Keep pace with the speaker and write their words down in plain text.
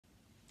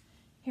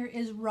Here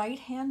is right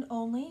hand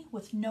only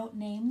with note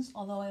names,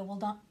 although I will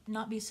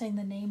not be saying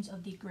the names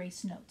of the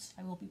grace notes.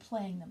 I will be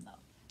playing them though.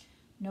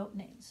 Note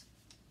names.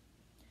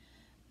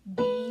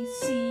 B,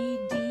 C,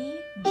 D,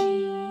 G,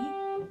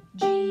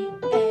 G,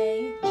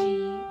 A,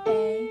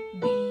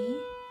 B,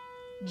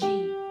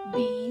 G,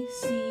 B,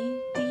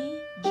 C,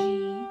 D, G,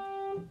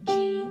 G,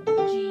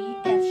 G,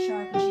 F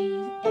sharp, G,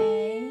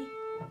 A,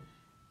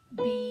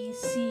 B,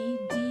 C,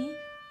 D,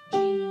 G,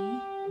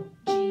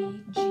 G,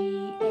 G,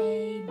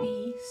 A,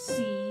 B, C,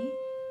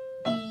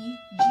 E,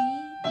 G,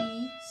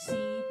 E, C,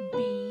 B,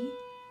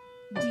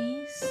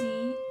 D, C,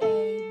 A,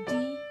 D,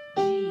 G.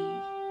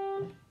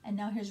 And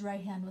now here's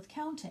right hand with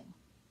counting.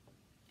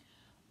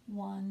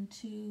 1,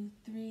 2,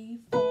 3,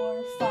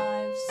 4,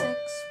 5, 6.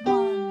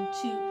 1,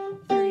 2,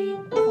 3,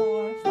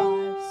 4,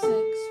 5,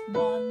 6.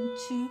 1,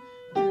 2,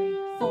 3,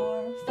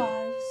 4,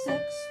 5,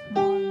 6.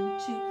 1,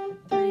 2,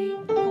 3,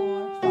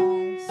 4,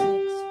 5,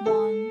 6.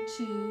 1,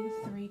 2,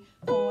 3,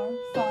 4,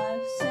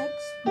 5, 6.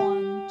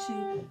 1,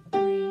 2,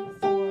 3,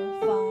 4,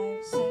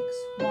 5, 6.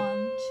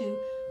 1, 2,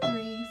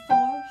 3,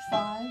 4,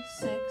 5,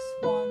 6.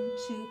 1,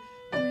 2,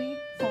 3,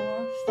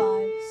 4,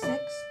 5,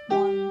 6.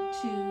 1,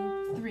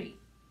 2, 3.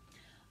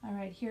 All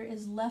right, here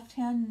is left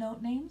hand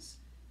note names.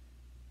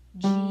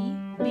 G,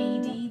 B,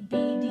 D,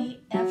 B,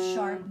 D, F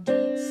sharp, D,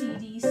 C,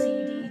 D, C,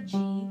 D, G,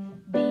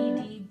 B,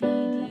 D, B,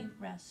 D,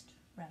 rest,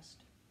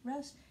 rest,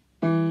 rest.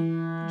 E,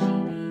 G,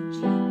 B, G,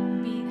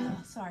 B,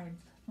 oh, sorry,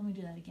 let me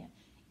do that again.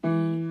 E,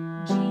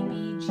 G,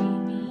 B, G,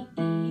 B,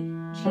 E,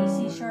 G,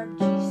 C sharp,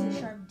 G, C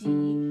sharp, D,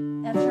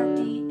 F sharp, D,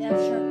 F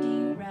sharp, D,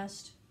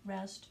 rest,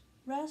 rest,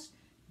 rest.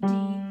 D,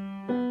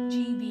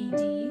 G, B, D,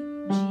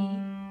 G,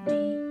 D,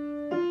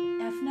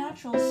 F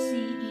natural, C,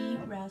 E,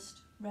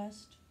 rest,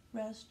 rest,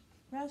 rest,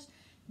 rest.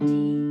 D,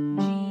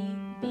 G,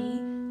 B,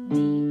 D,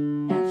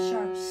 F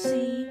sharp,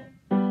 C,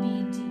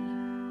 B, D,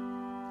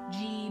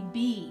 G,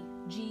 B,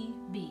 G,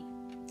 B.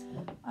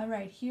 All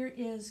right, here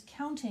is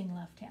counting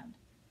left hand.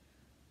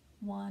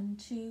 1,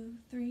 2,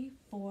 3,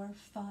 4,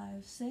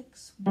 5,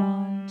 6.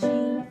 1,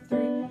 2,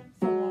 3,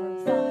 4,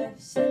 5,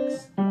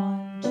 6.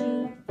 1,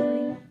 2,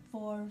 3,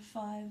 4,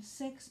 5,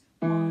 6.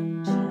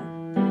 1, 2,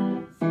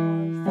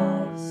 3,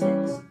 4, 5,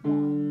 6.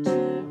 1,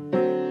 2,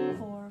 3,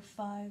 4,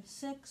 5,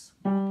 6.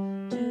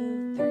 1,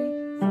 2,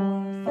 3,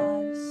 4,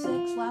 5,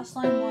 6. Last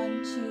line.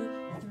 1, 2,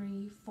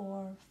 3,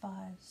 4, 5,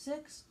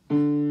 6. 2,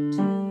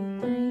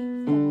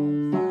 3,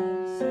 4,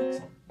 5,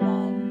 6.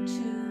 1,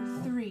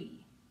 2,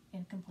 3.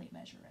 Incomplete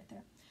measure right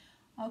there.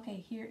 Okay,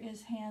 here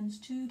is hands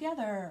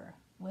together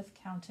with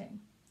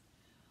counting.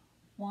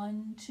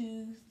 1,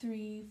 2,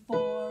 3,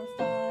 4,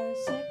 5,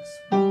 6.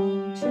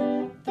 1,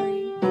 2,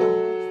 3,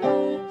 4,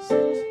 5,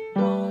 6.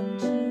 1,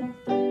 2,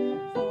 3,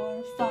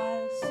 4,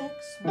 5,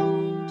 6.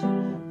 1,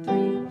 2,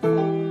 3,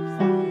 4,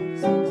 5,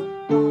 6.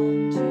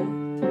 1, 2,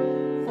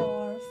 3,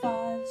 4,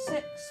 5,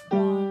 6.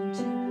 1,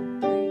 2,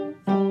 3,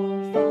 4,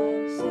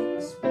 5,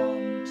 6.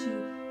 1,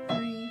 2,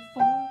 3,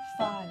 4,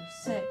 5,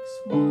 6.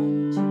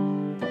 1,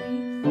 2,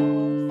 3,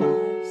 4,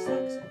 5,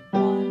 6.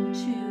 1,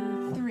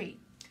 2, 3.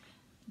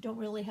 Don't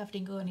really have to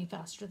go any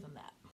faster than that.